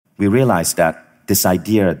we realized that this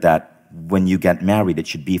idea that when you get married, it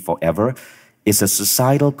should be forever is a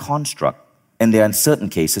societal construct. And there are certain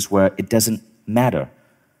cases where it doesn't matter.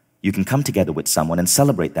 You can come together with someone and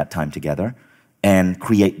celebrate that time together and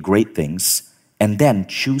create great things and then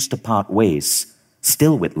choose to part ways,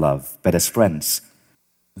 still with love, but as friends.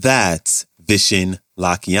 That's Vishen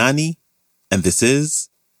Lakhiani, and this is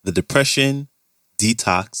the Depression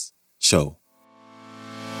Detox Show.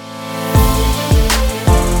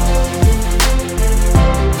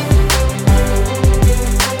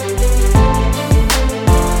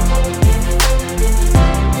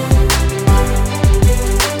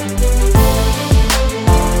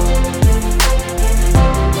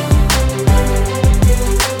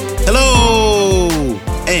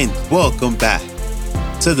 And welcome back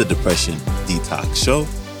to the Depression Detox Show,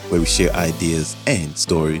 where we share ideas and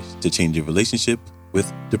stories to change your relationship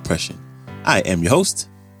with depression. I am your host,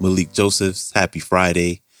 Malik Josephs. Happy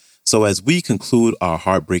Friday. So as we conclude our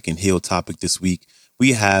Heartbreak and Heal topic this week,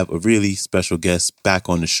 we have a really special guest back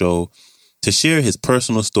on the show to share his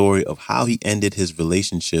personal story of how he ended his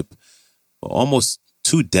relationship for almost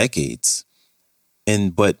 2 decades.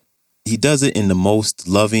 But he does it in the most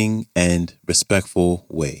loving and respectful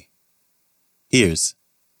way. Here's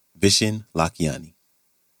Vishen Lakhiani.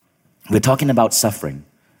 We're talking about suffering.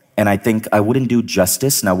 And I think I wouldn't do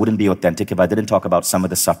justice and I wouldn't be authentic if I didn't talk about some of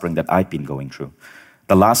the suffering that I've been going through.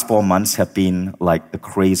 The last 4 months have been like the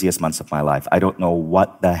craziest months of my life. I don't know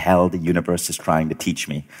what the hell the universe is trying to teach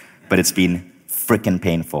me, but it's been freaking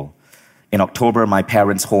painful. In October, my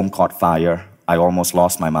parents' home caught fire. I almost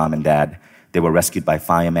lost my mom and dad. They were rescued by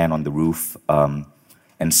firemen on the roof.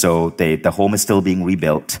 And so the home is still being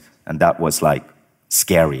rebuilt. And that was like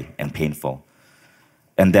scary and painful.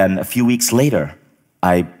 And then a few weeks later,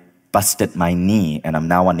 I busted my knee and I'm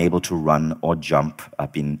now unable to run or jump.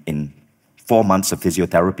 I've been in 4 months of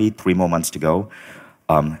physiotherapy, 3 more months to go.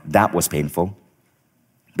 That was painful.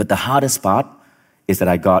 But the hardest part is that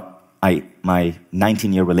my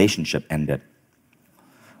 19-year relationship ended.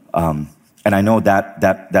 And I know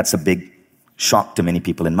that's a big shock to many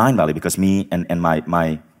people in Mind Valley because me and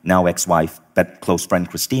my now ex-wife, but close friend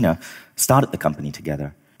Christina, started the company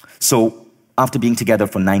together. So after being together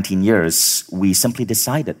for 19 years, we simply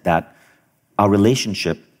decided that our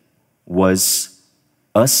relationship was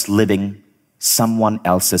us living someone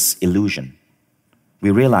else's illusion.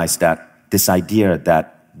 We realized that this idea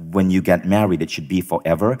that when you get married, it should be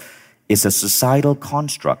forever is a societal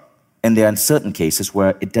construct. And there are certain cases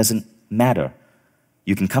where it doesn't matter.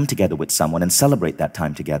 You can come together with someone and celebrate that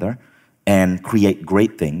time together and create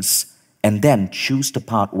great things and then choose to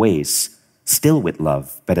part ways, still with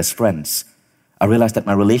love, but as friends. I realized that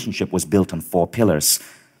my relationship was built on 4 pillars.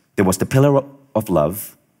 There was the pillar of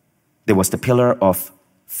love. There was the pillar of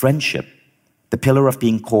friendship, the pillar of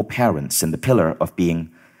being co-parents, and the pillar of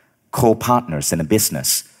being co-partners in a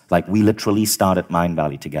business. Like we literally started Mind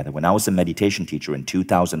Valley together. When I was a meditation teacher in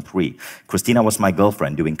 2003, Christina was my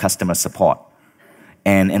girlfriend doing customer support.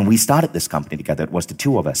 And we started this company together. It was the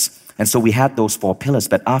 2 of us. And so we had those 4 pillars.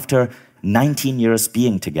 But after 19 years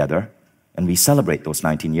being together, and we celebrate those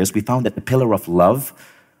 19 years, we found that the pillar of love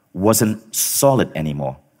wasn't solid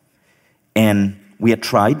anymore. And we had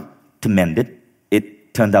tried to mend it.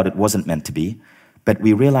 It turned out it wasn't meant to be. But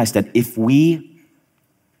we realized that if we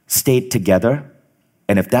stayed together,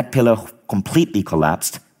 and if that pillar completely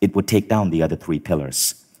collapsed, it would take down the other 3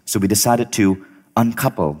 pillars. So we decided to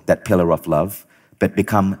uncouple that pillar of love, but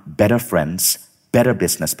become better friends, better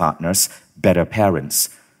business partners, better parents.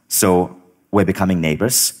 So we're becoming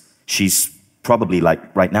neighbors. She's probably like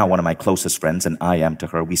right now one of my closest friends, and I am to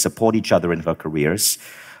her. We support each other in her careers.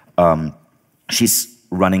 She's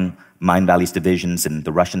running Mind Valley's divisions in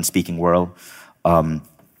the Russian-speaking world.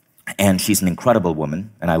 And she's an incredible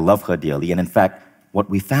woman, and I love her dearly. And in fact, what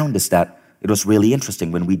we found is that it was really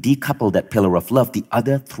interesting. When we decoupled that pillar of love, the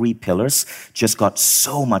other 3 pillars just got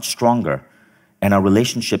so much stronger. And our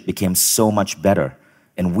relationship became so much better.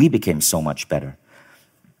 And we became so much better.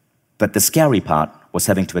 But the scary part was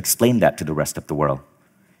having to explain that to the rest of the world.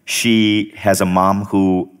 She has a mom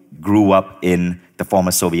who grew up in the former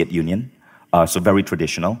Soviet Union, so very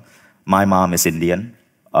traditional. My mom is Indian,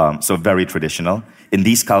 so very traditional. In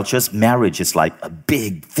these cultures, marriage is like a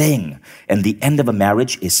big thing. And the end of a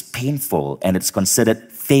marriage is painful and it's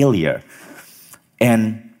considered failure.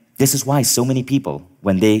 And this is why so many people,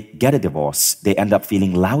 when they get a divorce, they end up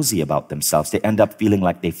feeling lousy about themselves. They end up feeling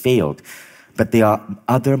like they failed. But there are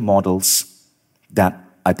other models that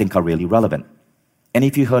I think are really relevant. Any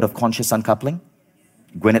of you heard of conscious uncoupling?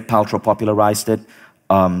 Gwyneth Paltrow popularized it.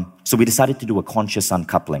 So we decided to do a conscious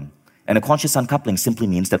uncoupling. And a conscious uncoupling simply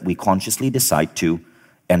means that we consciously decide to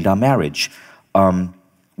end our marriage.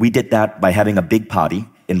 We did that by having a big party,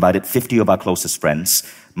 invited 50 of our closest friends.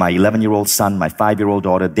 My 11-year-old son, my 5-year-old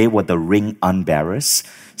daughter, they were the ring unbearers.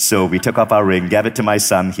 So we took off our ring, gave it to my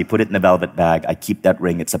son. He put it in a velvet bag. I keep that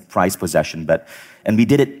ring. It's a prized possession. And we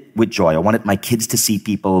did it with joy. I wanted my kids to see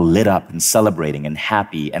people lit up and celebrating and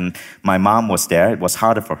happy. And my mom was there. It was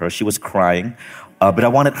harder for her. She was crying. But I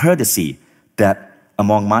wanted her to see that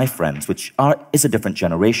among my friends, which is a different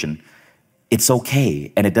generation, it's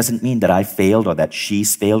okay. And it doesn't mean that I failed or that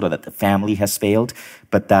she's failed or that the family has failed,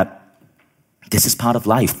 but that this is part of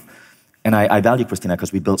life. And I value Christina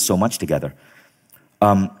because we built so much together.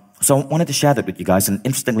 So I wanted to share that with you guys. And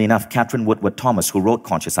interestingly enough, Catherine Woodward Thomas, who wrote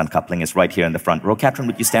Conscious Uncoupling, is right here in the front row. Catherine,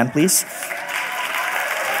 would you stand, please?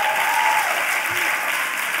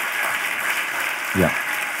 Yeah.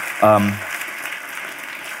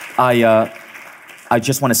 I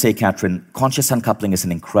just want to say, Catherine, Conscious Uncoupling is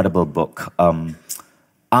an incredible book.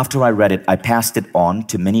 After I read it, I passed it on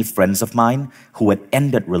to many friends of mine who had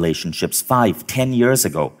ended relationships 5, 10 years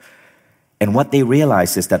ago. And what they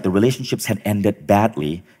realized is that the relationships had ended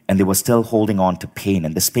badly and they were still holding on to pain.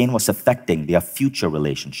 And this pain was affecting their future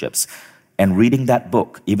relationships. And reading that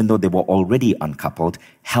book, even though they were already uncoupled,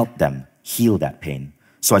 helped them heal that pain.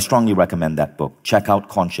 So I strongly recommend that book. Check out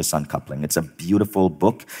Conscious Uncoupling. It's a beautiful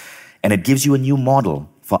book. And it gives you a new model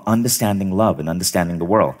for understanding love and understanding the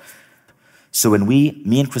world. So when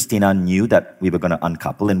me and Christina knew that we were going to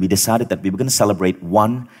uncouple, and we decided that we were going to celebrate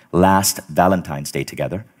one last Valentine's Day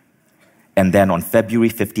together. And then on February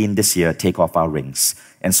 15 this year, take off our rings.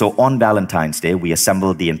 And so on Valentine's Day, we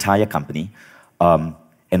assembled the entire company, and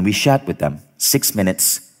we shared with them 6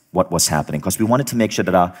 minutes what was happening, because we wanted to make sure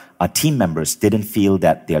that our team members didn't feel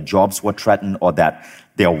that their jobs were threatened or that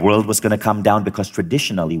their world was going to come down, because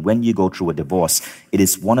traditionally, when you go through a divorce, it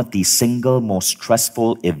is one of the single most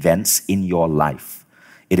stressful events in your life.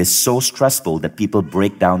 It is so stressful that people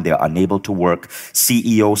break down, they're unable to work.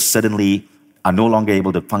 CEOs suddenly are no longer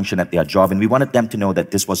able to function at their job, and we wanted them to know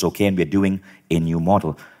that this was okay and we're doing a new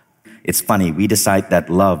model. It's funny, we decide that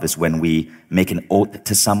love is when we make an oath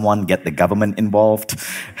to someone, get the government involved,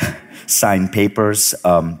 sign papers,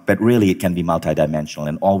 but really it can be multidimensional,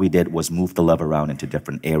 and all we did was move the love around into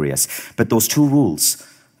different areas. But those two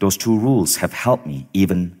rules have helped me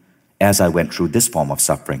even as I went through this form of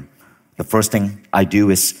suffering. The first thing I do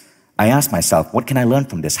is I ask myself, what can I learn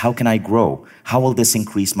from this? How can I grow? How will this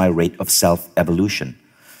increase my rate of self-evolution?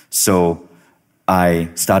 So I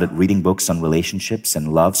started reading books on relationships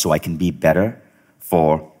and love so I can be better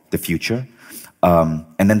for the future.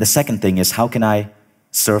 And then the second thing is, how can I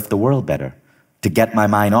serve the world better? To get my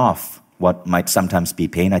mind off what might sometimes be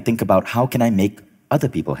pain, I think about how can I make other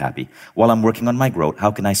people happy? While I'm working on my growth,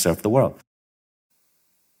 how can I serve the world?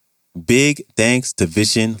 Big thanks to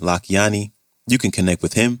Vishen Lakhiani. You can connect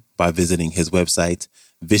with him by visiting his website,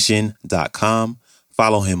 vishen.com.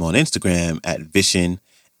 Follow him on Instagram at Vishen,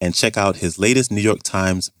 and check out his latest New York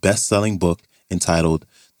Times best-selling book entitled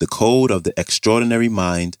The Code of the Extraordinary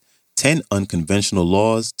Mind, 10 Unconventional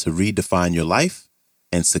Laws to Redefine Your Life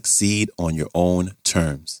and Succeed on Your Own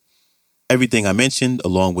Terms. Everything I mentioned,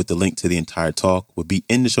 along with the link to the entire talk, will be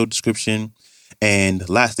in the show description. And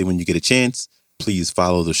lastly, when you get a chance, please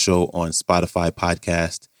follow the show on Spotify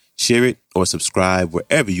podcast, share it, or subscribe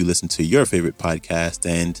wherever you listen to your favorite podcast.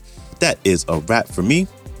 And that is a wrap for me.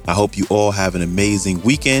 I hope you all have an amazing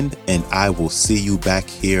weekend, and I will see you back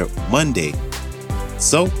here Monday.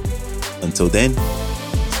 So, until then,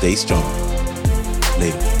 stay strong.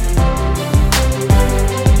 Later.